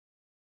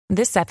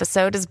This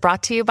episode is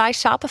brought to you by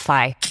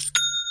Shopify.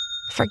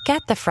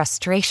 Forget the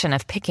frustration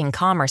of picking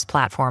commerce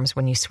platforms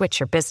when you switch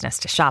your business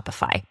to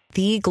Shopify,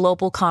 the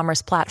global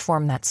commerce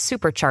platform that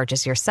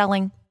supercharges your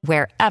selling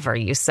wherever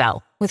you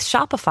sell. With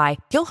Shopify,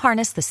 you'll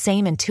harness the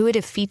same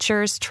intuitive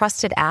features,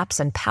 trusted apps,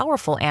 and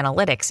powerful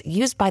analytics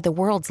used by the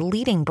world's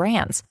leading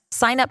brands.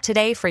 Sign up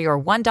today for your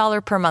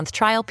 $1 per month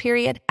trial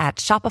period at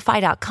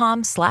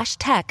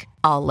shopify.com/tech,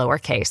 all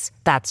lowercase.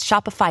 That's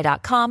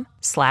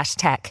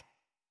shopify.com/tech.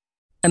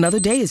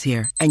 Another day is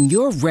here, and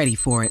you're ready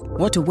for it.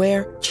 What to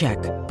wear? Check.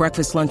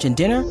 Breakfast, lunch, and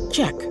dinner?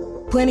 Check.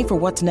 Planning for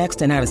what's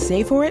next and how to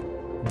save for it?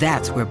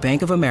 That's where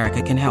Bank of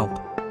America can help.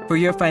 For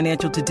your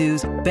financial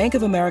to-dos, Bank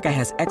of America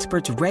has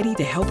experts ready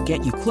to help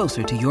get you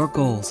closer to your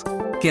goals.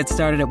 Get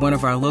started at one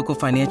of our local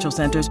financial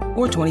centers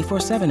or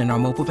 24/7 in our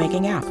mobile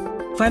banking app.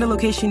 Find a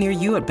location near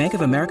you at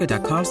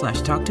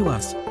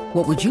bankofamerica.com/talktous.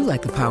 What would you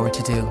like the power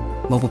to do?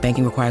 Mobile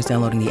banking requires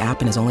downloading the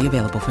app and is only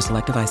available for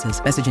select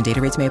devices. Message and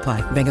data rates may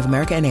apply. Bank of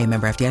America N.A.,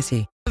 member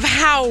FDIC.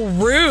 How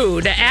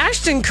rude.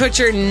 Ashton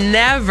Kutcher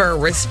never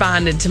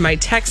responded to my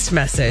text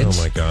message.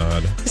 Oh, my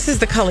God. This is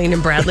the Colleen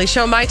and Bradley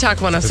Show, My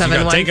Talk 1071.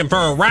 You got taken for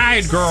a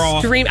ride,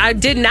 girl. I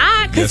did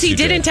not, because he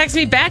didn't text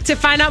me back to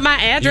find out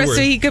my address so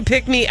he could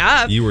pick me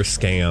up. You were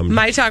scammed.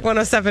 My Talk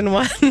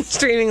 1071,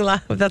 streaming live.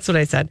 That's what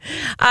I said.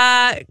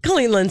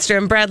 Colleen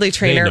Lindstrom, Bradley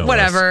Trainer,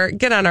 whatever. Us.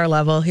 Get on our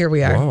level. Here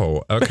we are.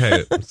 Whoa.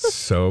 Okay.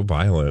 So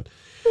violent.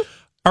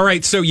 All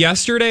right, so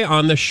yesterday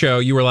on the show,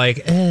 you were like,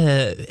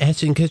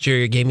 Ashton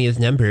Kutcher gave me his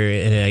number,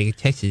 and I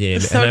texted him.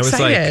 So and I was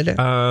excited.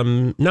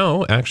 like,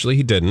 no, actually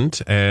he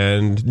didn't.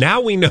 And now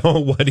we know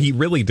what he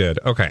really did.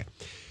 Okay.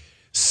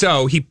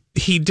 So he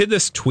did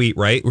this tweet,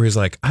 right, where he's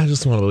like, I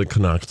just want to be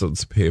connected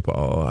to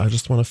people. I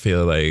just want to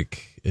feel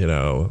like,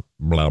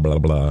 blah, blah,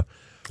 blah.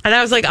 And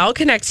I was like, I'll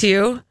connect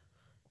you.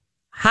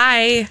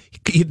 Hi.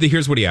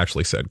 Here's what he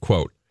actually said,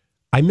 quote,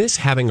 I miss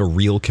having a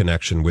real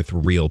connection with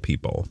real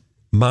people.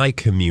 My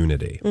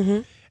community.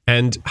 Mm-hmm.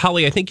 And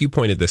Holly, I think you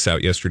pointed this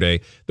out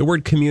yesterday. The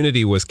word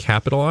community was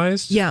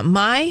capitalized. Yeah,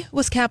 my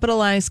was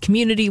capitalized.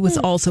 Community was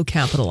also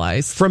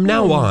capitalized. From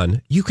now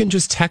on, you can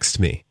just text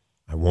me.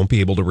 I won't be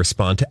able to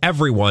respond to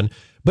everyone,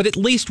 but at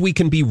least we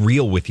can be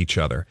real with each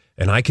other.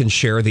 And I can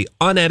share the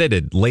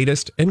unedited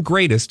latest and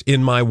greatest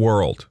in my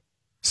world.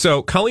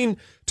 So Colleen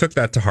took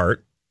that to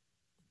heart.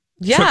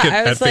 Yeah, took it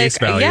I was at face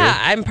value. yeah,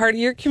 I'm part of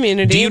your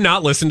community. Do you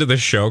not listen to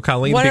this show,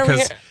 Colleen?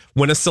 Because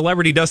when a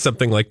celebrity does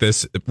something like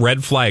this,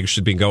 red flags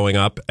should be going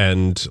up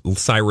and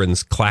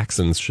sirens,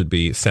 klaxons should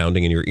be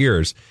sounding in your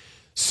ears.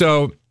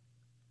 So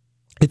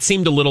it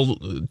seemed a little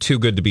too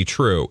good to be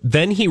true.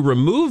 Then he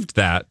removed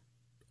that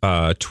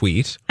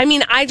tweet. I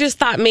mean, I just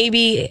thought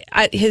maybe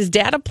his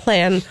data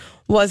plan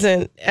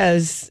wasn't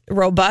as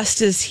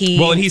robust as he...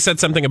 Well, and he said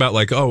something about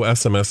like,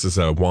 SMS is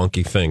a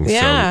wonky thing, so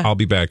I'll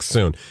be back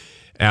soon.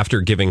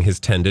 After giving his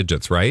 10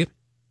 digits, right?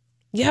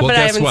 Yeah, but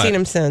I haven't seen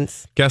him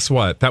since. Guess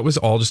what? That was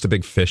all just a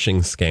big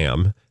phishing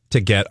scam to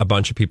get a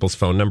bunch of people's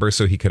phone numbers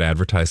so he could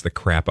advertise the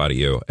crap out of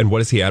you. And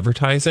what is he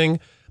advertising?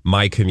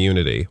 My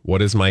community.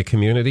 What is my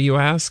community, you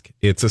ask?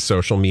 It's a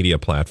social media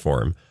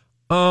platform.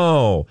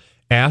 Oh,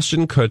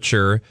 Ashton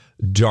Kutcher,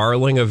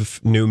 darling of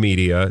new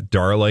media,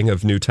 darling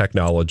of new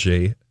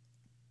technology,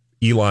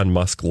 Elon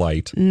Musk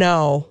light.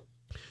 No.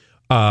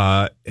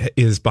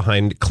 Is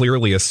behind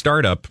clearly a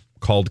startup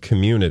called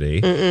Community.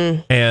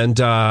 Mm-mm. And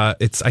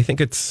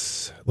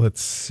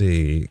let's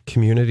see,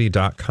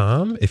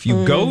 community.com. If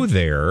you go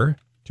there, do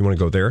you want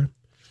to go there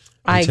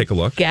and take a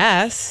look?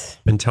 Yes.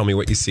 And tell me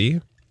what you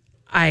see?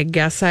 I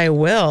guess I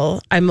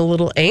will. I'm a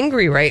little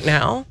angry right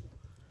now.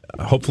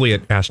 Hopefully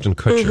at Ashton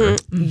Kutcher.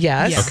 Mm-hmm.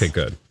 Yes. Okay,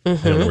 good.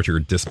 Mm-hmm. I don't know what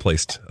your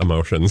displaced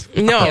emotions.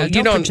 No, yeah,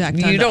 you don't get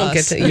to,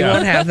 you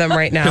don't have them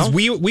right now.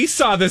 Because we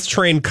saw this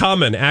train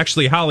coming.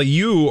 Actually, Holly,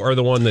 you are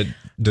the one that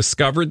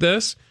discovered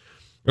this.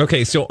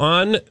 Okay, so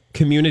on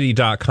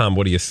community.com,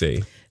 what do you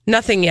see?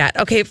 Nothing yet.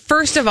 Okay,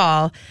 first of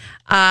all,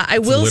 I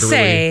will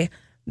say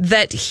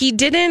that he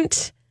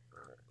didn't...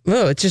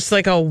 Oh, it's just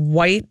like a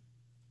white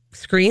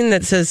screen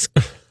that says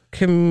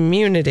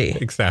community.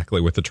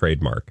 Exactly, with the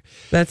trademark.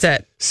 That's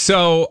it.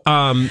 So...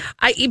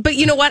 but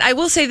you know what? I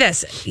will say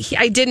this.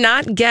 I did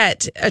not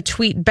get a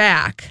tweet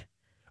back.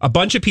 A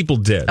bunch of people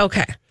did.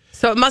 Okay.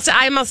 So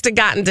I must have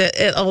gotten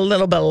to it a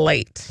little bit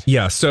late.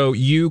 Yeah, so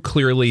you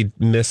clearly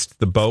missed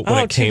the boat when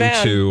it came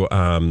to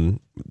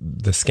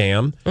the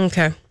scam.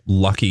 Okay.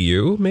 Lucky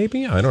you,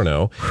 maybe? I don't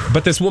know.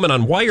 But this woman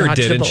on Wired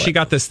did, and she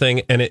got this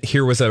thing, and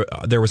there was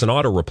an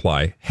auto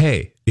reply.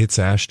 Hey, it's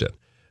Ashton.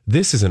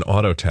 This is an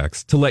auto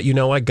text to let you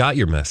know I got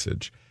your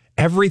message.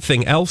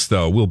 Everything else,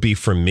 though, will be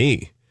from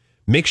me.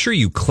 Make sure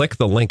you click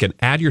the link and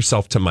add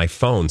yourself to my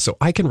phone so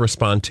I can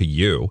respond to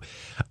you.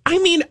 I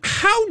mean,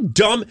 how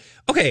dumb.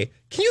 Okay,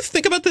 can you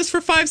think about this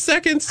for 5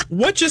 seconds?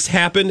 What just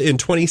happened in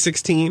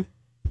 2016?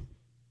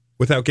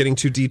 Without getting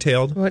too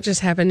detailed. What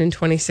just happened in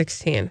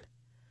 2016?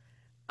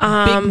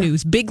 Big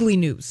news, bigly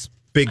news.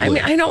 Bigly. I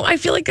mean, I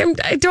feel like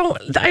I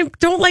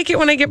don't like it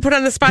when I get put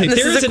on the spot. And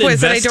this is a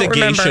quiz that I don't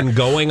remember. There's an investigation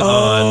going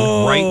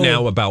on right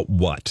now about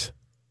what?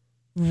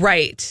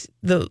 Right.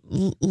 The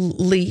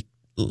leak.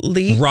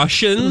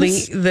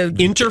 Russians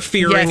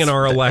interfering in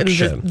our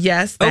election.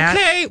 Yes.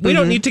 Okay, we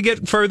don't need to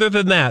get further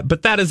than that,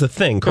 but that is a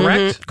thing,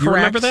 correct? Correct. You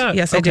remember that?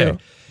 Yes, I do.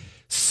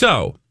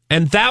 So,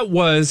 and that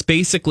was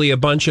basically a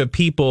bunch of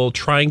people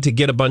trying to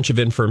get a bunch of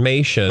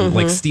information,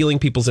 like stealing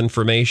people's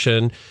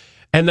information.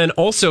 And then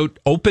also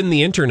open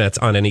the internets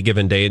on any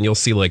given day and you'll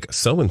see like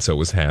so-and-so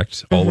was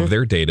hacked. All of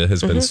their data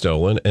has been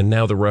stolen. And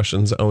now the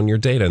Russians own your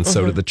data. And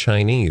so do the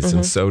Chinese.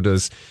 And so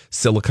does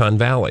Silicon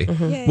Valley.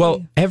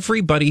 Well,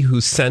 everybody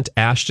who sent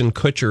Ashton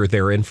Kutcher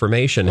their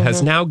information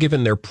has now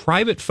given their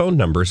private phone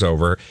numbers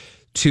over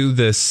to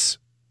this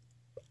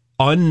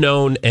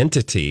unknown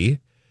entity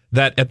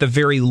that at the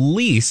very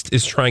least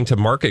is trying to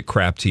market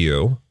crap to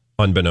you,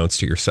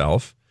 unbeknownst to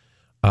yourself.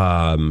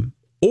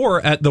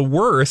 Or at the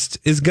worst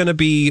is going to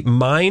be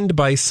mined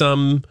by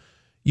some,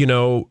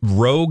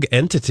 rogue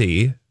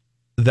entity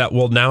that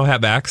will now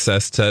have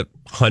access to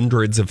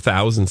hundreds of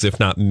thousands, if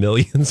not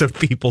millions of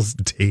people's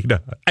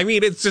data. I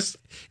mean,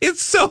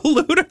 it's so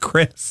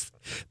ludicrous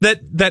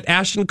that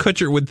Ashton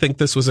Kutcher would think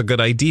this was a good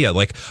idea.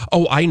 Like,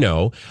 oh, I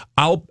know,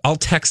 I'll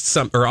text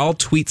or I'll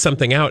tweet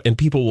something out and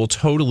people will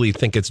totally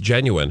think it's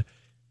genuine.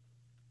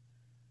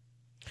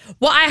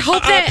 Well, I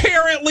hope that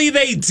apparently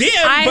they did.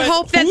 I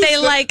hope that they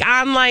like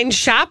online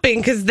shopping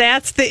because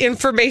that's the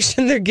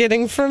information they're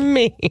getting from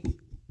me.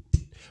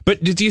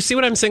 But do you see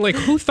what I'm saying? Like,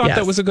 who thought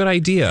that was a good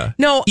idea?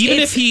 No, even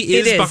if he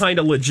is behind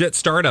a legit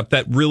startup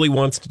that really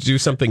wants to do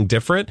something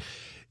different,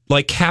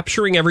 like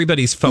capturing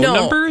everybody's phone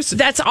numbers.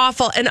 That's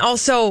awful. And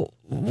also,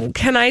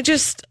 can I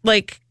just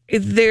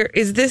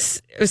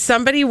is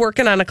somebody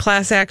working on a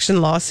class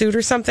action lawsuit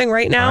or something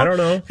right now? I don't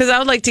know. Because I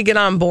would like to get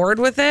on board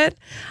with it.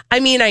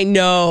 I mean, I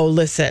know,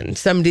 listen,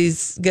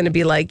 somebody's going to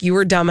be like, you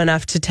were dumb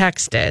enough to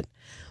text it.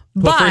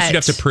 Well, first you'd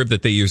have to prove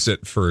that they used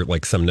it for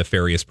like some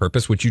nefarious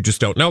purpose, which you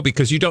just don't know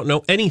because you don't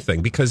know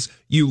anything because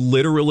you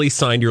literally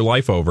signed your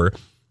life over.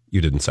 You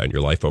didn't sign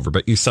your life over,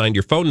 but you signed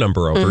your phone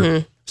number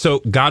over.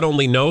 So God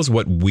only knows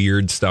what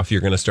weird stuff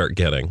you're going to start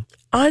getting.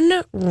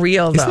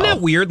 Unreal, though. Isn't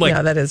that weird? Like,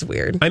 yeah, that is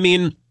weird. I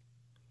mean...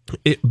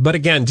 but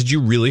again, did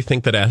you really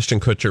think that Ashton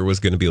Kutcher was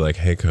going to be like,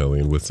 hey,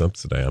 Colleen, what's up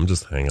today? I'm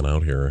just hanging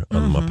out here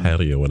on my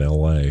patio in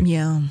L.A.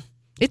 Yeah.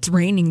 It's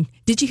raining.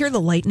 Did you hear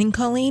the lightning,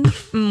 Colleen?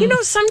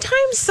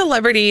 Sometimes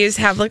celebrities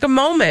have like a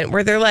moment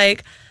where they're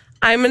like,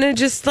 I'm going to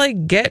just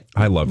like get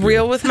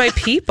real with my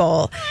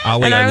people.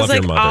 Ollie, and I was love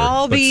like, your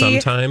mother, but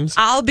sometimes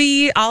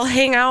I'll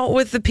hang out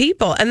with the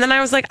people. And then I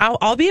was like,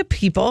 I'll be a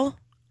people.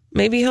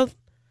 Maybe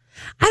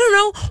I don't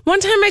know. One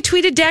time I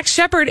tweeted Dax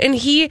Shepard and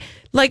he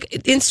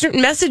like instant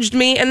messaged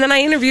me and then I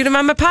interviewed him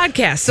on my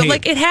podcast. So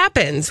it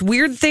happens.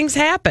 Weird things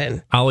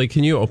happen. Ollie,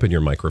 can you open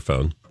your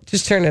microphone?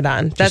 Just turn it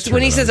on. That's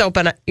when he says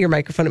open your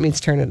microphone, it means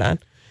turn it on.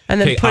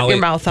 And then put your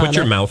mouth on it. Put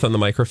your mouth on the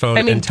microphone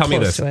and tell me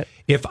this.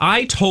 If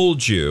I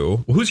told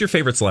you, who's your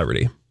favorite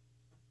celebrity?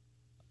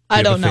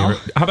 I don't know.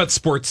 How about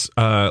sports,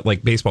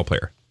 like baseball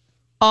player?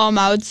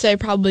 I would say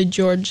probably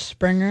George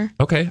Springer.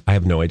 Okay. I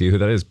have no idea who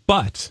that is.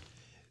 But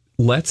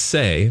let's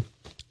say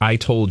I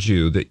told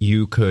you that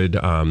you could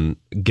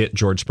get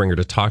George Springer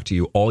to talk to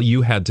you. All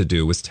you had to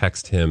do was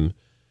text him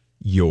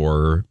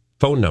your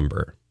phone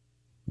number.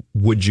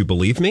 Would you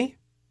believe me?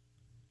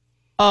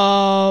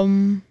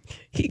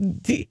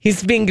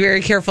 He's being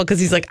very careful because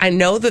he's like, I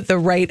know that the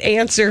right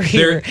answer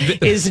here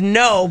is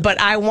no,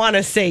 but I want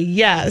to say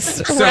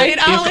yes. So right,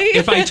 Ollie?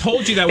 If I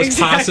told you that was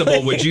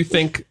possible, would you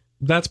think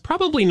that's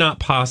probably not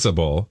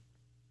possible,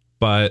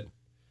 but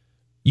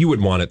you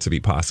would want it to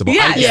be possible?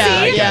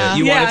 Yeah,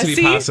 You want it to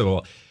be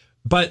possible.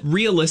 But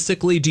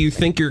realistically, do you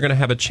think you're going to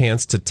have a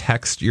chance to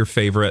text your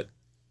favorite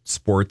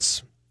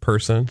sports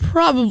person?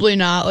 Probably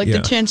not. The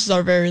chances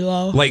are very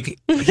low. Like,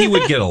 he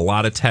would get a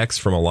lot of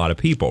texts from a lot of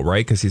people,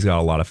 right? Because he's got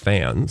a lot of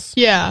fans.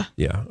 Yeah.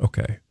 Yeah,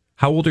 okay.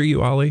 How old are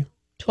you, Ollie?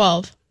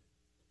 12.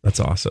 That's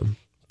awesome.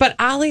 But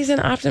Ollie's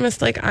an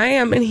optimist like I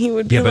am, and he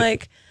would be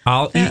like...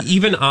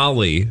 Even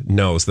Ollie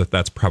knows that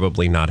that's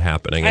probably not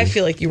happening. I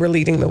feel like you were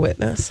leading the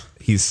witness.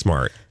 He's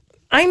smart.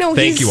 I know.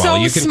 Thank he's you, so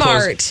Ollie. You can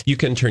smart. You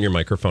can turn your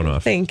microphone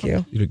off. Thank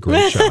you. You did a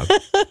great job.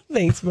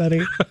 Thanks,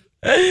 buddy.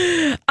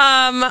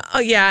 Now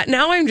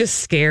I'm just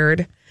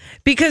scared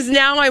because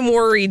now I'm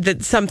worried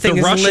that something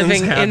is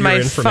living in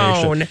my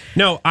phone.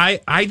 No,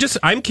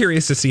 I'm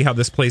curious to see how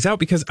this plays out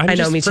because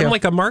from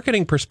like a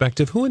marketing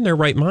perspective, who in their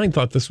right mind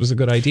thought this was a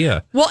good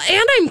idea? Well,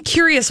 and I'm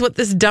curious what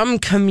this dumb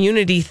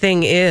community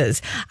thing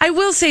is. I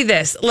will say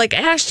this, like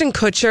Ashton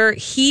Kutcher,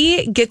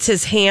 he gets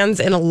his hands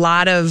in a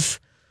lot of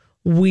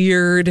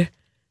weird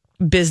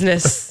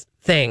business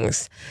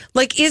things.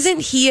 Like, isn't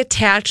he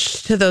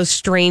attached to those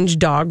strange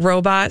dog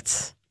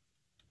robots?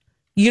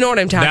 You know what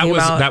I'm talking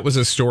about? That was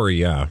a story,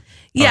 yeah.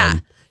 Yeah.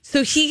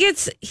 So he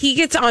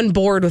gets on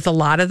board with a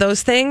lot of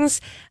those things.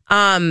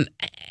 And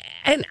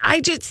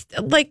I just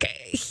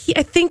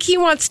I think he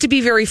wants to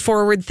be very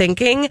forward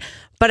thinking,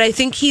 but I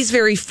think he's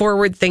very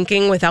forward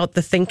thinking without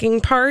the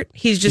thinking part.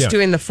 He's just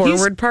doing the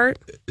forward part.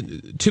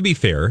 To be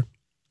fair,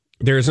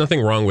 there is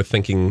nothing wrong with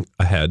thinking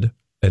ahead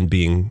and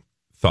being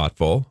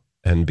thoughtful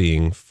and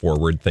being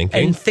forward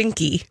thinking And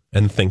thinky.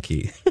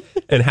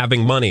 and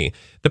having money.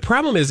 The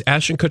problem is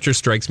Ashton Kutcher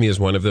strikes me as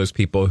one of those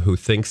people who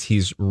thinks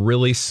he's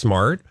really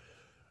smart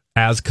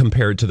as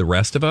compared to the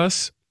rest of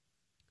us.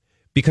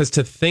 Because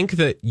to think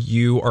that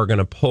you are going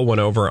to pull one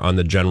over on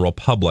the general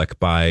public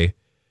by,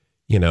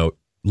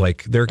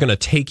 like they're going to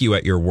take you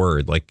at your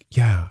word. Like,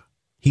 yeah,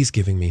 he's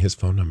giving me his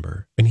phone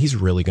number and he's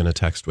really going to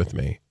text with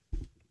me.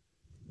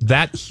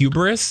 That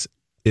hubris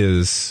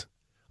is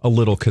a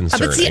little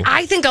concerning. But see,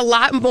 I think a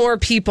lot more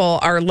people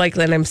are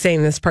likely, and I'm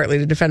saying this partly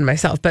to defend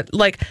myself, but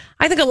like,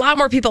 I think a lot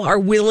more people are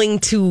willing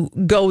to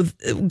go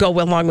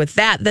along with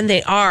that than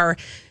they are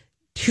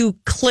to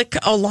click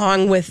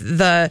along with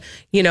the,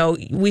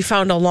 we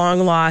found a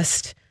long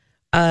lost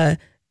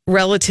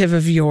relative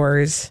of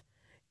yours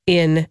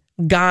in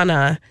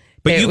Ghana.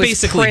 But you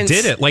basically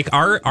did it. Like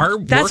our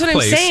That's workplace, what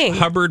I'm saying.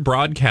 Hubbard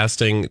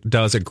Broadcasting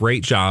does a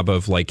great job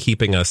of like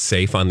keeping us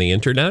safe on the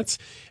internet.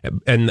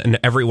 And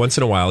every once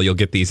in a while, you'll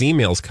get these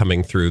emails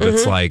coming through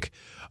that's like,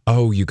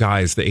 oh, you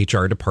guys, the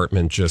HR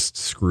department just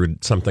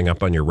screwed something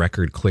up on your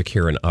record. Click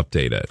here and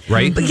update it.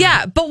 Right? But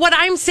yeah. But what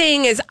I'm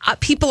saying is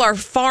people are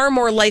far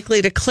more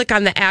likely to click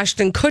on the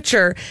Ashton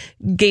Kutcher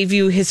gave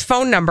you his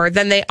phone number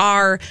than they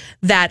are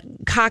that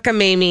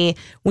cockamamie,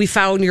 we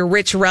found your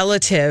rich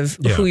relative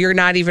who you're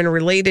not even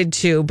related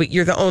to, but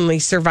you're the only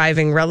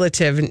surviving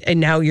relative.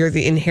 And now you're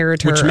the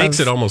inheritor. Which makes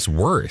it almost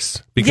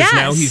worse because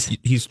now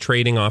he's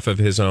trading off of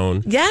his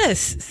own.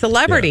 Yes.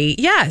 Celebrity.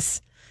 Yeah.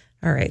 Yes.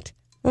 All right.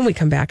 When we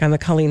come back on the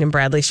Colleen and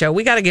Bradley show,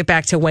 we got to get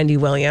back to Wendy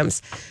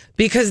Williams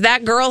because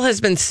that girl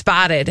has been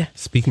spotted.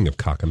 Speaking of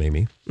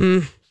cockamamie.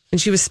 And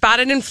she was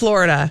spotted in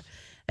Florida,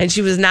 and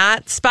she was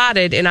not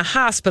spotted in a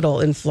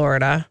hospital in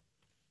Florida.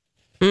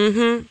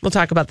 We'll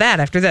talk about that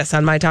after this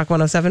on My Talk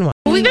 107.1.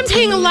 We've been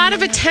paying a lot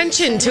of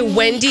attention to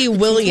Wendy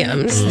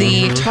Williams,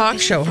 the talk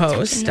show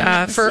host,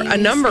 for a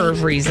number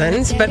of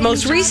reasons, but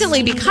most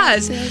recently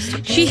because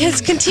she has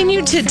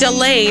continued to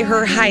delay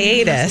her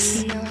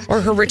hiatus,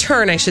 or her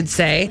return, I should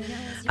say,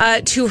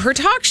 to her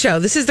talk show.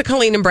 This is the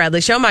Colleen and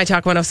Bradley Show, My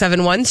Talk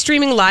 107.1,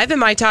 streaming live at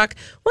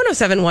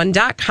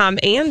MyTalk1071.com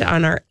and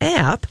on our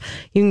app.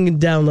 You can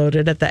download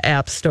it at the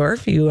App Store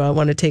if you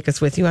want to take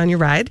us with you on your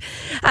ride.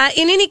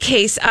 In any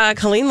case,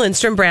 Colleen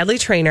Lindstrom, Bradley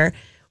Trainer,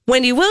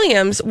 Wendy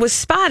Williams was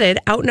spotted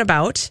out and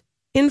about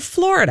in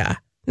Florida.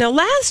 Now,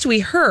 last we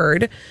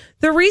heard,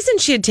 the reason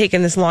she had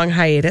taken this long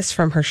hiatus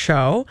from her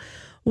show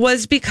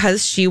was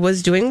because she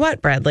was doing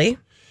what, Bradley?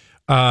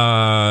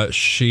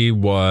 She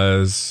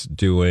was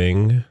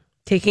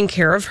taking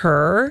care of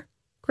her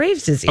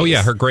Graves' disease. Oh,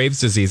 yeah, her Graves'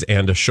 disease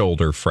and a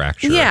shoulder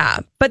fracture. Yeah,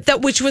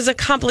 but which was a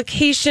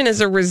complication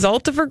as a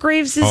result of her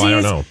Graves' disease. Oh, I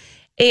don't know.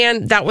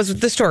 And that was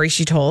the story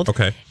she told.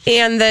 Okay.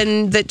 And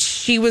then that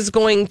she was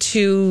going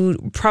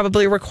to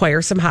probably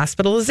require some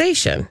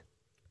hospitalization.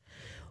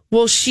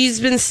 Well, she's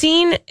been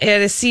seen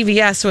at a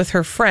CVS with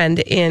her friend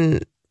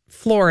in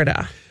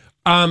Florida.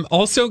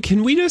 Also,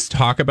 can we just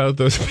talk about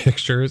those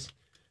pictures?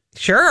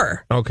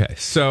 Sure. Okay,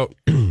 so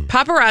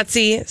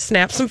paparazzi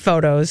snapped some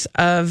photos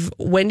of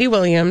Wendy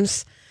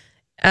Williams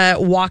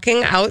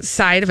walking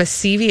outside of a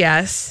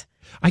CVS.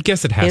 I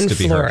guess it has to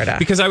be Florida. her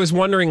because I was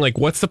wondering, like,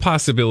 what's the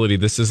possibility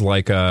this is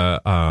like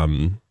a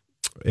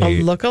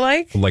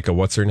lookalike, like a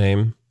what's her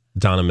name,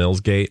 Donna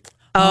Mills Gate?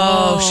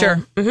 Oh,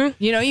 sure.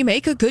 Mm-hmm. You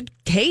make a good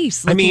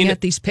case looking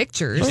at these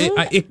pictures.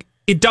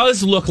 It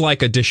does look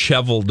like a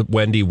disheveled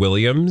Wendy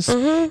Williams,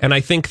 and I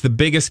think the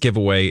biggest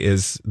giveaway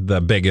is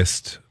the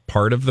biggest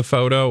part of the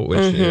photo,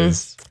 which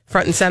is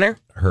front and center,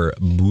 her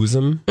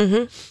bosom,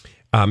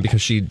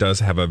 because she does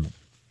have a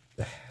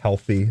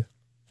healthy,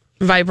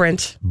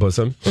 vibrant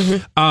bosom.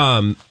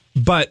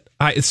 But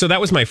so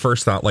that was my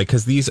first thought, like,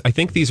 because I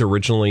think these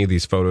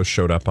photos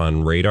showed up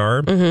on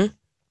Radar,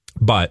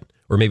 but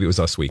or maybe it was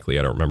Us Weekly,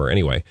 I don't remember.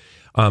 Anyway,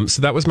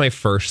 so that was my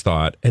first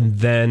thought, and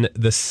then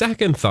the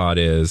second thought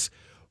is,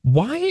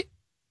 why,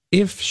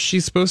 if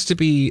she's supposed to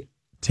be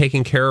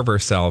taking care of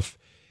herself,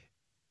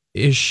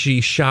 is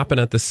she shopping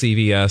at the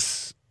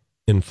CVS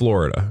in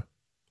Florida?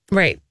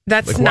 Right.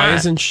 That's like, not. Why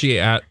isn't she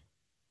at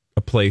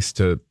a place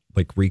to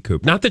like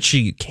recoup? Not that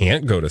she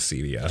can't go to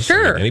CVS.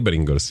 Sure. I mean, anybody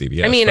can go to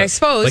CVS. I mean, I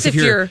suppose like,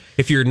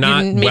 if you're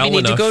not you maybe well need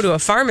enough to go to a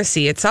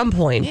pharmacy at some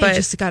point. Yeah, but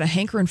just got a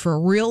hankering for a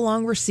real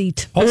long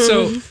receipt.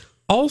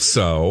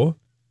 Also,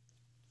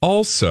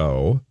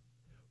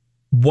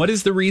 what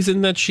is the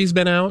reason that she's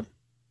been out?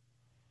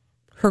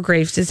 Her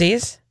Graves'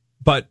 disease.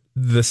 But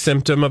the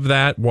symptom of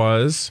that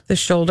was the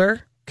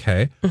shoulder.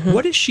 Okay.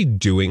 What is she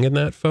doing in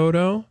that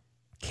photo?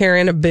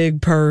 Carrying a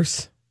big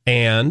purse.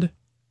 And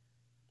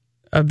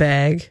a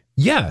bag.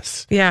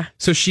 Yes. Yeah.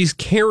 So she's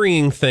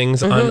carrying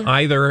things in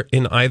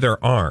either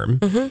arm.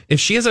 If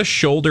she has a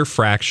shoulder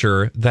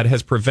fracture that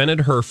has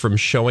prevented her from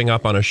showing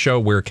up on a show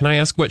where, can I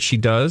ask what she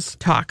does?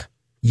 Talk.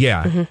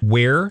 Yeah.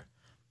 Where?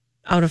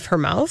 Out of her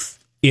mouth?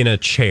 In a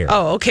chair.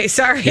 Oh, okay.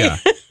 Sorry. Yeah.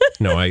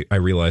 No, I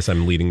realize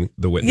I'm leading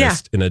the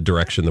witness in a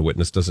direction the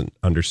witness doesn't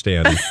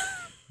understand.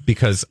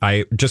 Because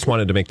I just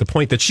wanted to make the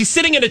point that she's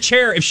sitting in a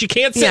chair. If she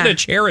can't sit in a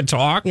chair and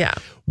talk,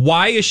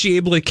 why is she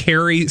able to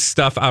carry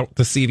stuff out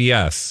the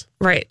CVS?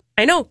 Right.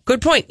 I know.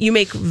 Good point. You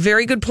make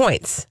very good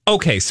points.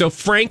 Okay, so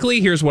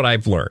frankly, here's what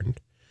I've learned.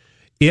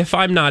 If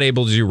I'm not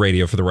able to do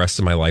radio for the rest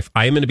of my life,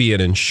 I'm going to be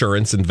an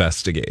insurance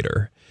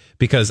investigator,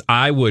 because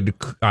I would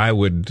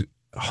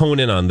hone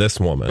in on this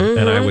woman,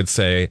 and I would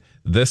say,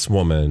 this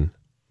woman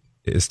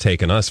is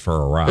taking us for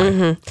a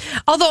ride.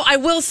 Although I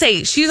will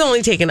say she's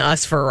only taken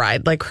us for a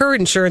ride. Like, her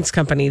insurance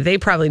company, they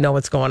probably know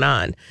what's going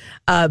on.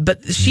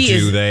 But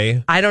Do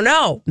they? I don't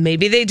know.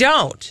 Maybe they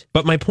don't.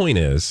 But my point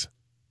is,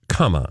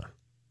 come on.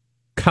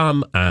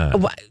 Come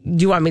on.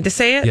 Do you want me to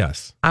say it?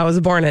 Yes. I was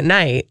born at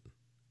night,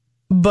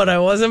 but I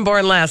wasn't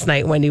born last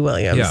night, Wendy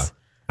Williams. Yeah.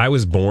 I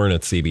was born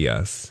at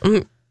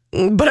CBS.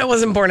 But I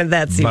wasn't born at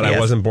that CBS. But I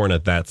wasn't born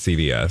at that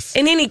CBS.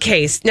 In any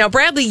case, now,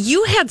 Bradley,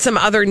 you had some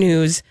other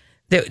news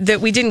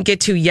that we didn't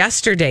get to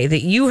yesterday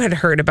that you had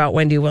heard about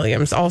Wendy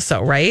Williams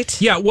also, right?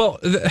 Yeah, well,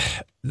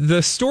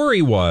 the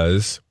story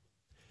was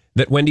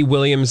that Wendy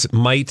Williams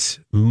might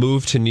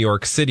move to New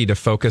York City to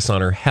focus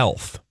on her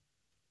health.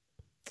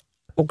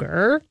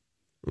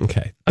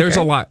 Okay. There's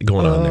a lot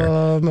going on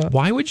there.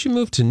 Why would you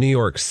move to New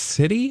York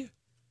City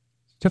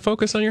to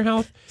focus on your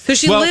health? So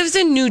she lives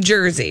in New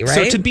Jersey,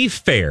 right? So to be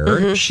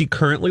fair, she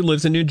currently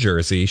lives in New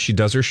Jersey. She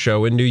does her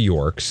show in New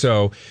York.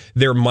 So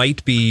there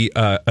might be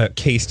a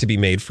case to be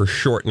made for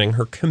shortening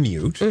her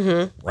commute,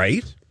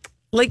 right?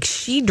 Like,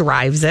 she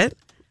drives it.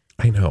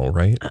 I know,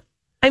 right?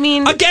 I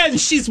mean... Again,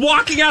 she's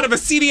walking out of a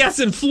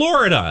CVS in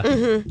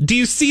Florida. Do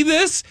you see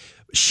this?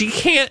 She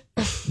can't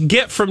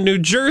get from New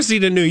Jersey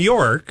to New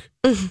York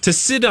to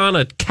sit on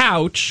a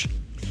couch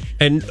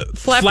and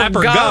flap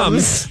her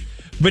gums.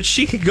 But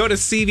she could go to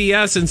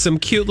CVS in some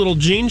cute little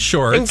jean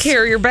shorts. And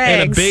carry her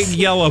bags. And a big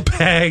yellow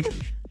bag.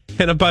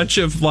 And a bunch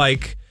of,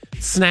 like,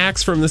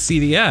 snacks from the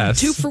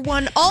CVS.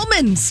 2-for-1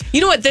 almonds.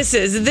 You know what this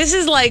is? This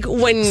is like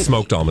when...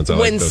 Smoked almonds.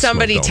 When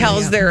somebody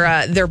tells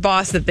their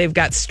boss that they've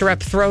got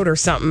strep throat or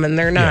something, and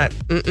they're not...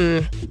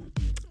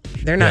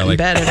 They're not in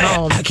bed at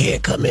home. I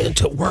can't come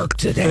into work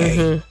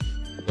today.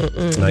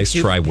 Nice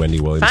try, Wendy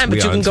Williams. Fine,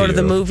 but you can go to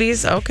the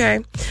movies.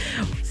 Okay.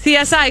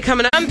 CSI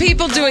coming up. Some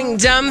people doing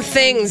dumb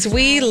things.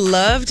 We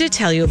love to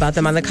tell you about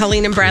them on the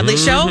Colleen and Bradley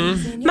Show.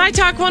 My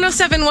Talk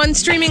 1071,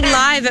 streaming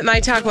live at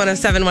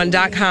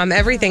mytalk1071.com.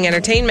 Everything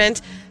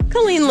Entertainment.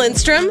 Colleen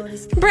Lindstrom,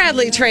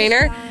 Bradley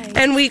Trainer.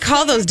 And we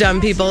call those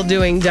dumb people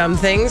doing dumb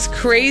things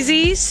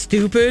crazy,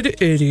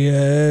 stupid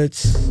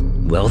idiots.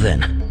 Well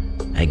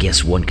then, I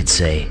guess one could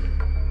say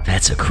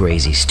that's a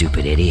crazy,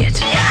 stupid idiot.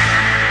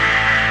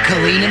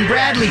 Colleen and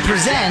Bradley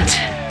present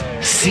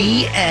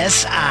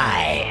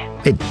CSI.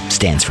 It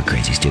stands for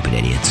Crazy Stupid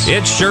Idiots.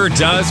 It sure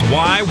does.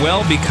 Why?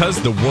 Well,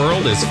 because the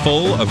world is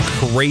full of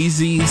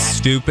crazy,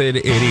 stupid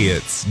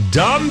idiots.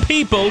 Dumb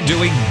people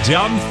doing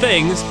dumb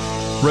things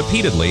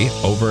repeatedly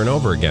over and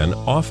over again.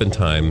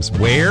 Oftentimes,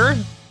 where?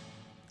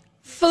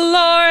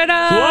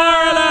 Florida.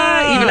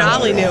 Even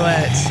Ollie knew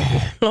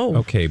it. Oh.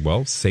 Okay,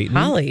 well, Satan.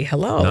 Ollie,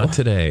 hello. Not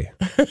today.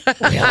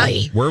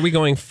 Really? Where are we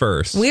going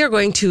first? We are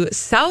going to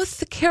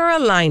South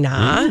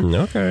Carolina.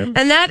 Okay.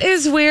 And that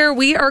is where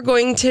we are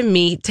going to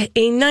meet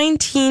a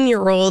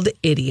 19-year-old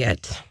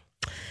idiot.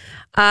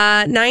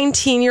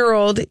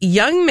 19-year-old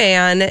young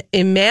man,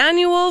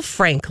 Emmanuel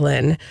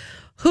Franklin,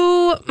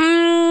 who,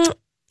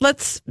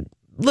 let's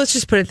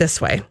just put it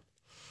this way.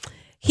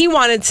 He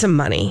wanted some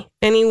money,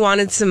 and he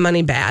wanted some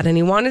money bad, and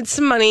he wanted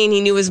some money, and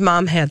he knew his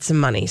mom had some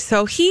money.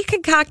 So he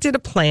concocted a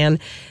plan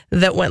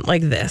that went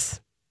like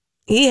this.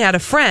 He had a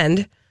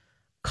friend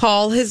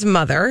call his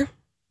mother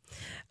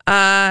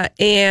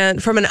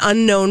and from an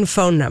unknown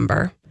phone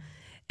number.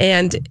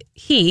 And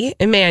he,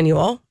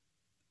 Emmanuel,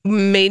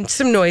 made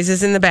some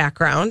noises in the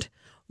background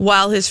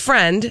while his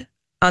friend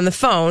on the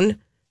phone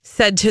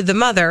said to the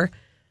mother,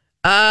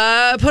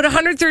 put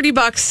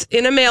 $130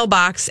 in a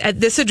mailbox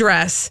at this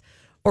address,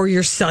 or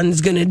your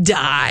son's gonna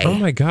die. Oh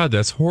my God,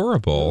 that's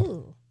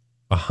horrible.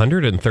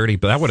 $130,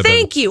 but that would have been...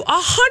 Thank you. $130,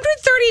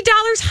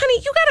 honey.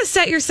 You got to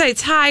set your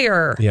sights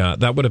higher. Yeah,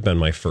 that would have been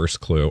my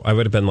first clue. I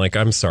would have been like,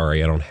 I'm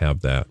sorry, I don't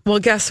have that. Well,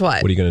 guess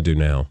what? What are you going to do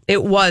now?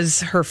 It was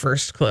her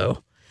first clue.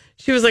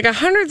 She was like,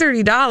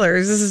 $130?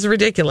 This is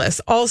ridiculous.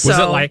 Also... Was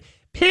it like,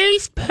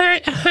 please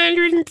put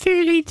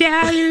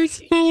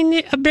 $130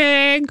 in a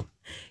bag?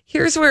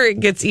 Here's where it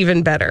gets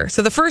even better.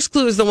 So the first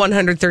clue is the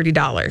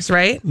 $130,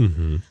 right?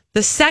 Mm-hmm.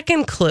 The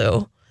second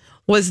clue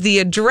was the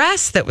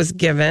address that was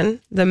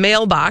given, the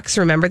mailbox.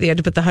 Remember, they had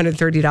to put the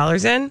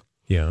 $130 in?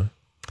 Yeah.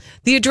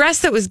 The address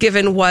that was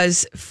given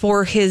was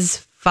for his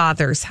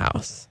father's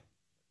house.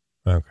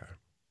 Okay.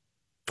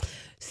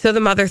 So the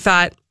mother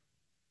thought,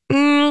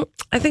 I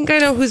think I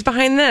know who's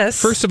behind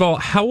this. First of all,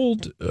 how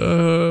old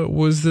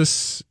was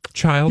this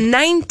child?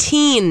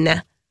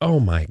 19. Oh,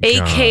 my God.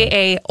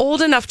 AKA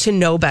old enough to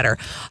know better.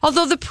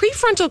 Although the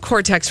prefrontal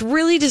cortex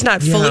really does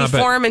not fully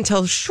form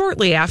until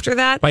shortly after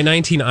that. By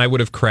 19, I would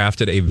have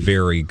crafted a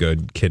very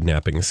good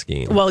kidnapping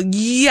scheme. Well,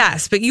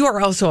 yes, but you are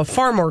also a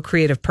far more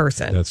creative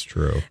person. That's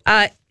true.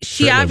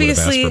 She Certainly obviously would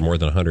have asked for more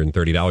than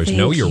 $130.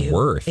 Know your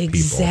worth,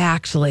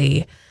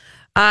 exactly.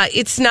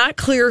 It's not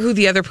clear who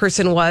the other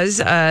person was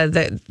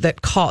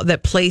that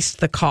placed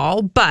the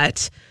call,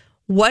 but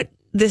what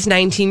this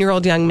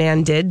 19-year-old young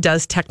man did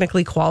does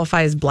technically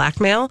qualify as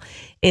blackmail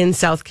in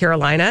South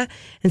Carolina.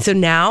 And so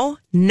now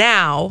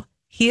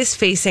he is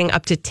facing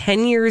up to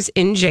 10 years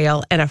in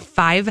jail and a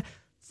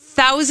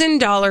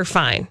 $5,000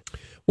 fine.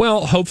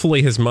 Well,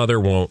 hopefully his mother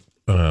won't,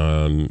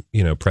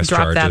 press Drop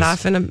charges. that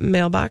off in a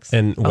mailbox?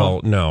 And,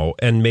 no.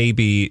 And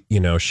maybe,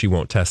 she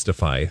won't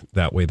testify.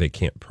 That way they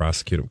can't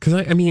prosecute him. Because,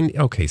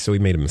 okay, so he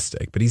made a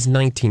mistake. But he's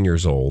 19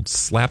 years old.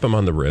 Slap him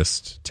on the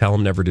wrist. Tell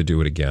him never to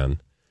do it again.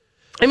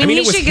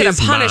 He should get a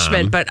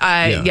punishment. Mom. But,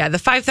 the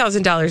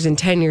 $5,000 and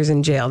 10 years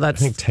in jail. I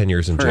think 10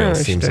 years in jail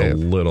seems a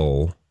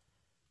little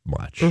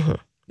much. Mm-hmm.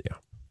 Yeah,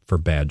 for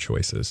bad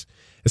choices.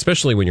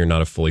 Especially when you're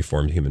not a fully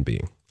formed human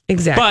being.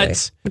 Exactly.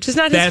 But which is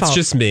not his fault. That's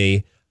just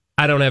me.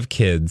 I don't have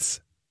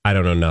kids. I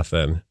don't know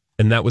nothing.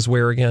 And that was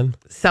where again?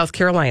 South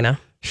Carolina.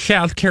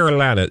 South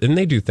Carolina. And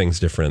they do things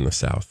different in the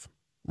South,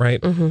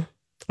 right? Mm-hmm.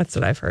 That's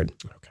what I've heard.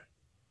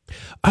 Okay.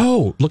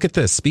 Oh, look at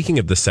this. Speaking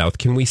of the South,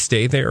 can we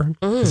stay there?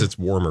 Because it's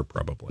warmer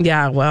probably.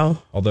 Yeah,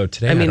 well. Although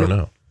today, I don't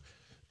know.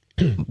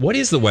 What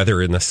is the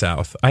weather in the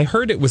South? I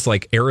heard it was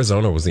like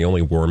Arizona was the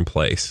only warm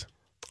place.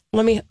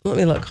 Let me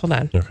look. Hold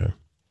on. Okay.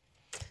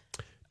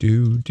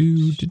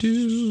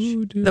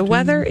 The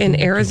weather in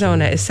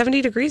Arizona is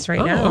 70 degrees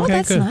right now. Okay,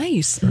 that's good.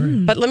 Nice.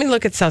 But let me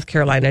look at South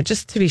Carolina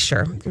just to be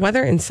sure.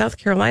 Weather in South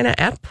Carolina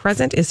at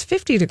present is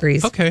 50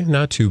 degrees. Okay,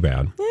 not too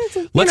bad.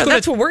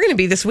 That's what we're going to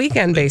be. This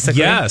weekend,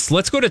 basically. Yes,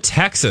 let's go to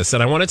Texas,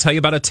 and I want to tell you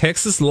about a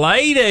Texas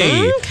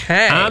lady.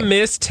 Okay. I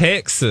miss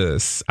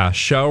Texas. I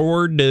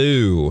sure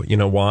do. You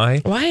know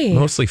why? Why?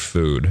 Mostly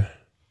food,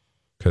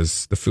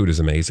 because the food is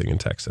amazing in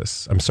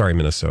Texas. I'm sorry,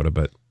 Minnesota,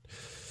 but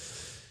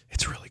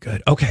it's really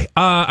good. Okay,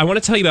 I want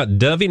to tell you about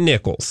Dovey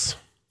Nichols.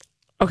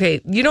 Okay,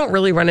 you don't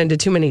really run into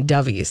too many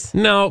Doveys.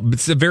 No,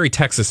 it's a very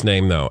Texas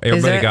name, though.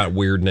 Everybody got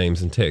weird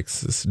names in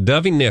Texas.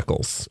 Dovey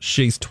Nichols.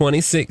 She's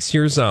 26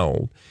 years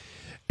old,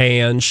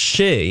 and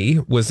she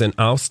was in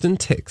Austin,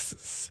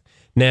 Texas.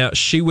 Now,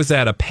 she was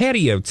at a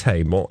patio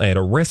table at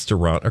a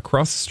restaurant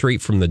across the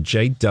street from the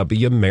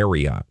JW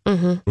Marriott.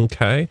 Mm-hmm.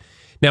 Okay?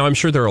 Now, I'm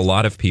sure there are a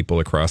lot of people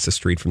across the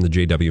street from the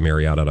JW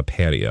Marriott on a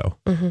patio.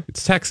 Mm-hmm.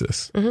 It's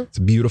Texas. Mm-hmm. It's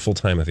a beautiful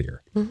time of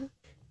year. Mm-hmm.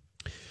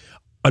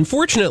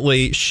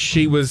 Unfortunately,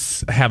 she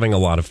was having a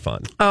lot of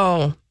fun.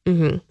 Oh.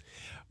 Mm-hmm.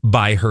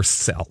 By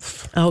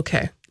herself.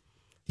 Okay.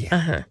 Yeah.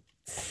 Uh-huh.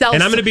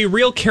 And I'm going to be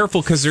real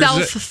careful because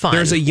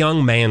there's a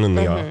young man in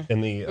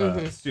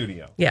the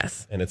studio.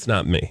 Yes. And it's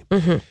not me.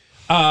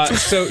 Mm-hmm.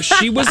 So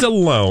she was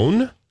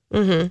alone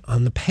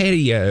on the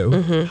patio.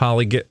 Mm-hmm.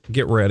 Holly,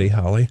 get ready,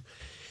 Holly.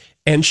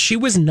 And she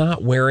was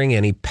not wearing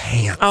any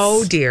pants.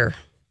 Oh, dear.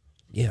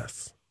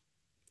 Yes.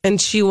 And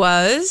she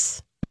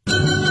was?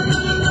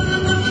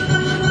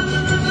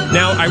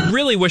 Now, I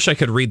really wish I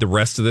could read the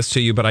rest of this to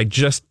you, but I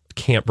just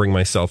can't bring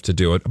myself to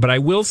do it. But I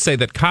will say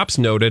that cops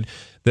noted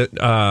that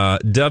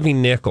Dovey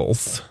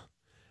Nichols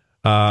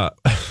had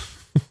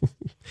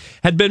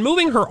been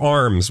moving her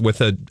arms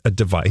with a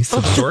device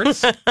of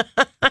sorts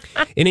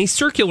in a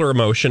circular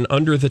motion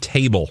under the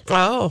table.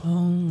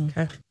 Oh,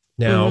 okay.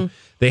 Now,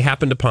 they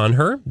happened upon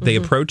her, they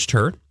approached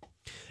her,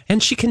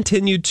 and she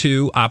continued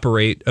to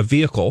operate a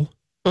vehicle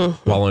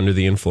while under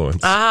the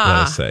influence, let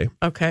us say.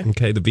 Okay.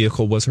 Okay, the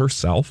vehicle was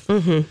herself,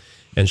 and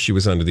she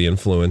was under the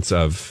influence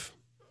of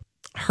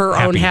her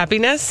own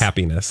happiness?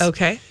 Happiness.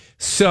 Okay.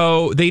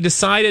 So they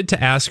decided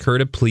to ask her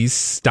to please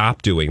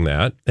stop doing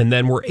that, and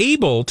then were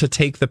able to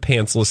take the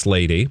pantsless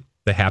lady,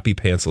 the happy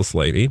pantsless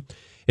lady,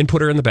 and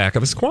put her in the back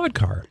of a squad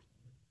car.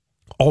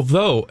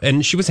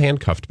 And she was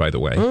handcuffed, by the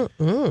way.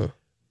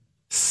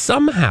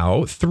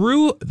 Somehow,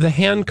 through the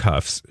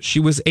handcuffs, she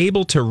was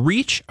able to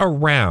reach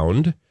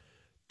around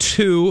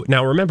to...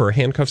 Now, remember,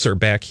 handcuffs are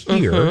back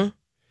here.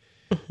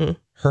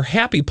 Her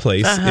happy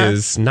place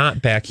is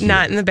not back here.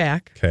 Not in the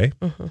back. Okay.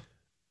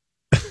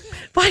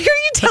 Why are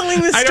you telling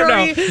this story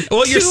I don't know.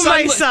 Well, to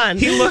my son?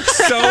 He looks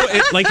so...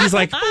 he's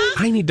like,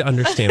 I need to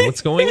understand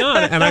what's going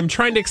on. And I'm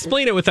trying to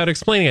explain it without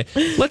explaining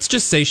it. Let's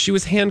just say she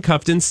was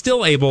handcuffed and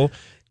still able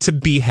to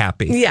be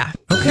happy. Yeah.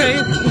 Okay.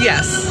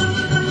 Yes.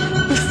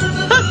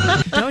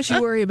 Don't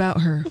you worry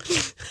about her.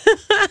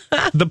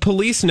 The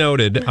police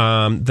noted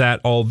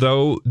that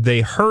although they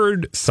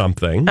heard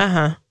something,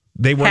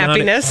 they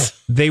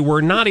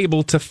were not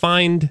able to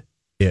find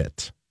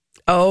it.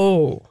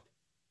 Oh,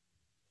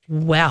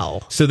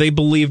 well. So they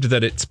believed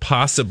that it's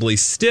possibly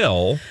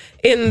still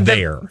in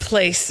there. The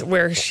place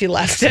where she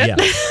left it. Yeah.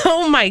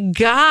 Oh my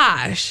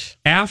gosh!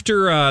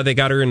 After they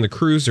got her in the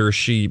cruiser,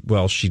 she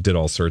did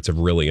all sorts of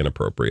really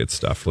inappropriate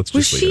stuff.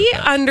 Was she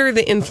under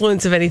the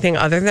influence of anything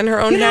other than her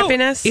own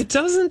happiness? It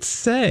doesn't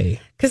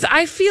say. Because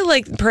I feel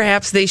like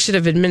perhaps they should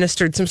have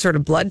administered some sort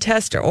of blood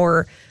test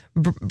or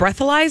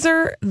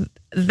breathalyzer.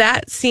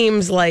 That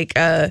seems like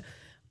an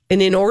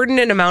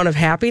inordinate amount of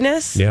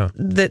happiness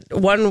that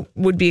one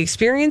would be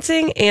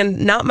experiencing,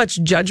 and not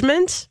much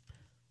judgment.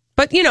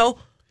 But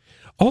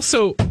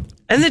also.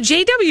 And the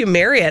JW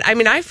Marriott, I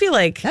mean, I feel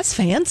like that's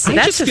fancy.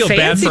 I just feel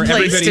bad for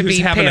everybody who's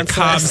having a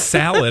Cobb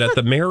salad at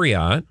the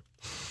Marriott.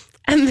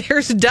 And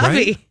there's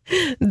Dovey.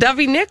 Right?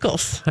 Dovey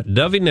Nichols.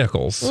 Dovey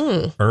Nichols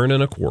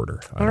earning a quarter.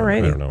 I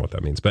don't know what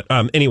that means. But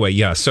anyway,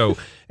 yeah. So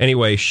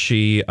anyway,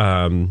 she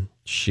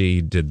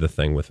did the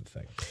thing with the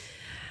thing.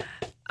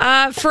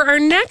 For our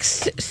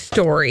next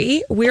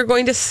story, we're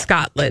going to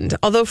Scotland.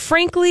 Although,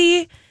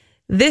 frankly,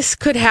 this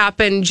could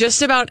happen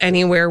just about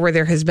anywhere where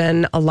there has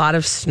been a lot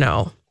of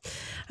snow.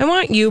 I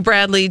want you,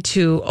 Bradley,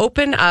 to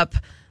open up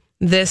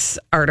this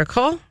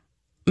article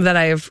that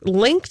I have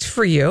linked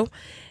for you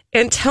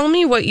and tell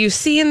me what you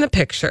see in the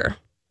picture.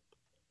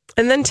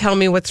 And then tell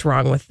me what's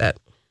wrong with it.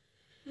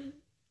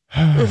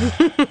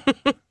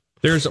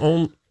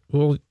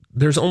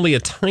 There's only a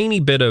tiny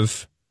bit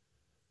of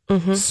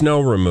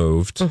snow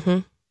removed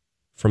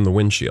from the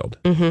windshield.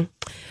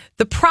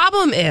 The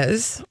problem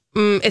is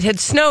it had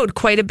snowed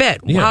quite a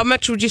bit. Yeah. How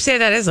much would you say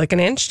that is? Like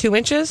an inch, 2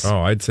 inches?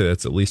 Oh, I'd say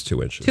that's at least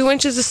 2 inches. 2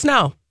 inches of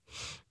snow.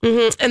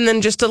 And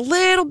then just a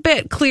little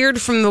bit cleared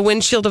from the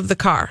windshield of the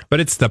car. But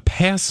it's the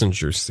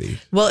passenger seat.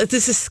 Well,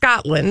 this is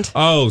Scotland.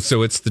 Oh,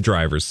 so it's the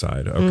driver's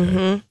side.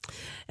 Okay.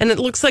 And it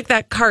looks like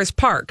that car is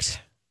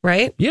parked,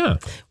 right? Yeah.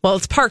 Well,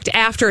 it's parked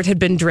after it had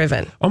been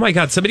driven. Oh, my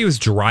God. Somebody was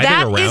driving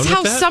around with that?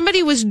 That is how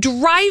somebody was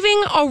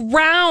driving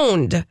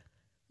around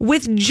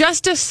with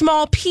just a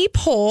small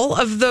peephole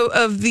of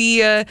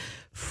the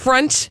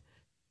front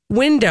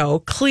window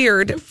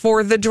cleared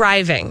for the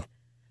driving.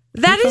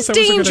 That is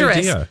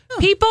dangerous.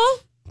 People,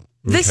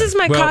 this is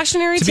my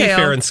cautionary tale. To be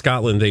fair, in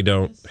Scotland, they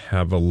don't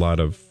have a lot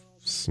of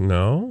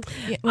snow.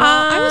 Yeah, well,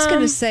 I was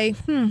going to say,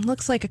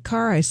 looks like a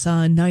car I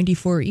saw in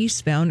 94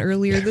 eastbound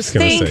earlier this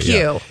week. Thank you.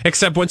 Yeah.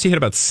 Except once you hit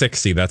about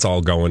 60, that's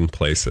all going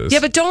places.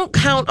 Yeah, but don't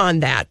count on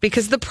that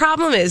because the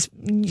problem is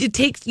you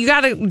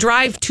got to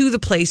drive to the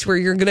place where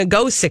you're going to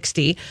go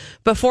 60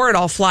 before it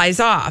all flies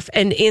off.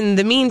 And in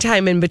the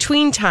meantime, in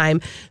between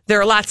time,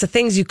 there are lots of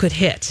things you could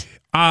hit.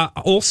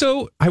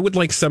 Also, I would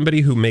like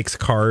somebody who makes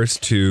cars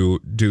to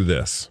do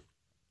this.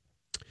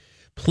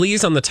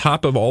 Please, on the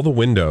top of all the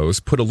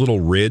windows, put a little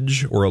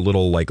ridge or a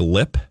little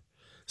lip,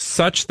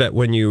 such that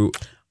when you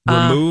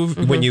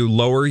when you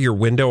lower your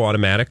window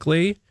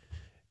automatically,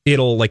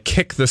 it'll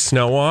kick the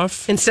snow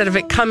off instead of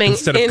coming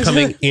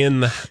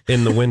in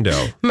the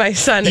window. My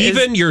son,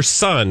 your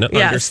son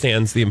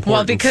understands the importance.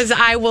 Well, because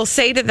I will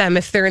say to them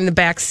if they're in the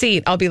back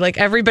seat, I'll be like,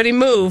 "Everybody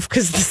move,"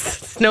 because the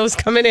snow's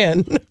coming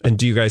in. And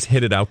do you guys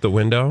hit it out the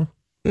window?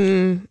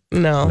 No.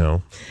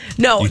 You the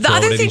throw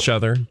other it at thing, each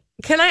other.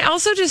 Can I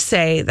also just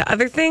say the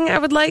other thing I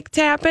would like to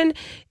happen?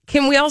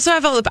 Can we also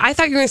have a lip? I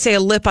thought you were going to say a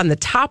lip on the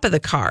top of the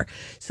car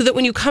so that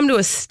when you come to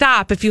a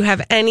stop, if you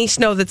have any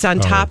snow that's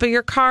on top of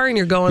your car and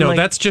you're going No,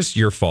 that's just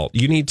your fault.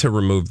 You need to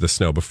remove the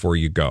snow before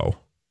you go.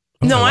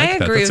 No, I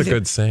agree. That's a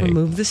good saying.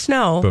 Remove the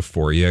snow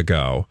before you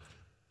go.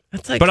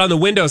 That's but on the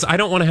windows, I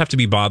don't want to have to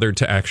be bothered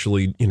to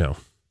actually,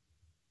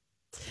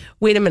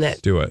 Wait a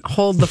minute. Do it.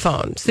 Hold the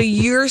phone. So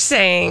you're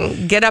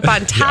saying get up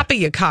on top of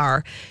your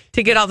car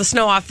to get all the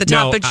snow off the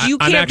top, but you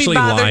can't be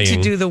bothered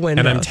to do the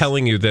windows. And I'm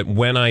telling you that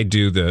when I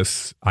do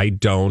this, I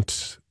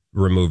don't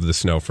remove the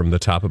snow from the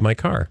top of my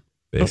car,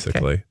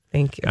 basically. Okay.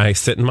 Thank you. I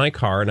sit in my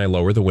car and I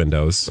lower the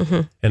windows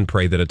and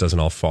pray that it doesn't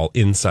all fall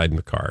inside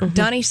the car.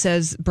 Donnie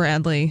says,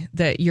 Bradley,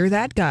 that you're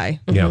that guy.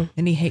 Yeah.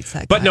 And he hates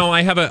that guy. But no,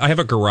 I have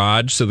a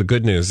garage, so the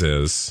good news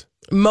is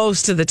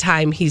most of the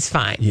time he's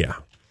fine. Yeah.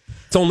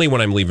 It's only when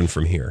I'm leaving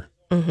from here.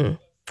 So.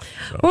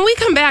 When we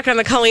come back on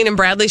the Colleen and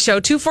Bradley Show,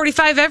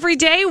 2:45 every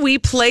day, we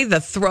play the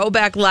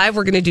Throwback Live.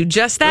 We're going to do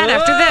just that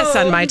after this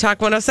on My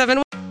Talk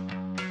 107.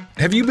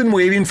 Have you been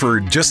waiting for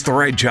just the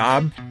right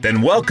job?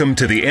 Then welcome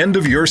to the end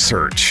of your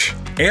search.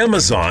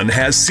 Amazon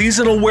has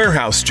seasonal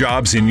warehouse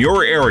jobs in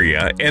your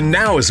area, and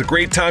now is a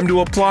great time to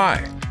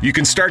apply. You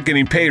can start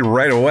getting paid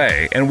right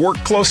away and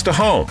work close to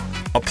home.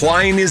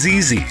 Applying is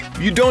easy.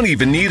 You don't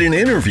even need an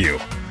interview.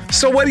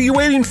 So what are you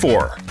waiting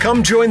for?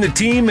 Come join the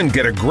team and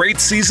get a great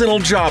seasonal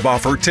job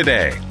offer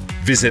today.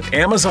 Visit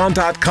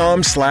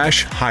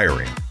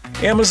Amazon.com/hiring.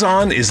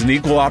 Amazon is an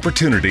equal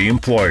opportunity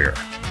employer.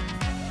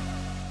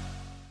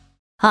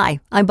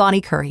 Hi, I'm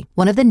Bonnie Curry,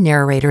 one of the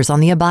narrators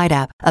on the Abide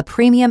app, a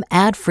premium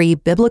ad-free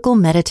biblical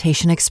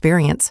meditation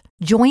experience.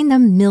 Join the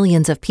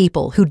millions of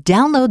people who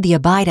download the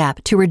Abide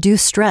app to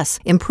reduce stress,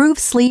 improve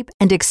sleep,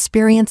 and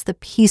experience the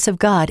peace of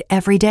God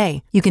every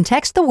day. You can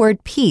text the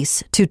word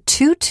peace to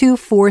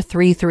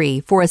 22433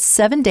 for a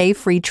 7-day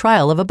free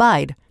trial of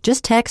Abide.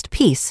 Just text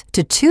peace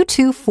to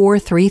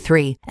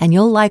 22433 and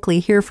you'll likely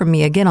hear from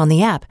me again on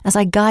the app as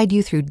I guide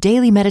you through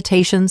daily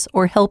meditations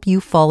or help you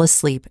fall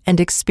asleep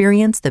and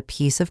experience the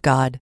peace of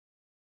God.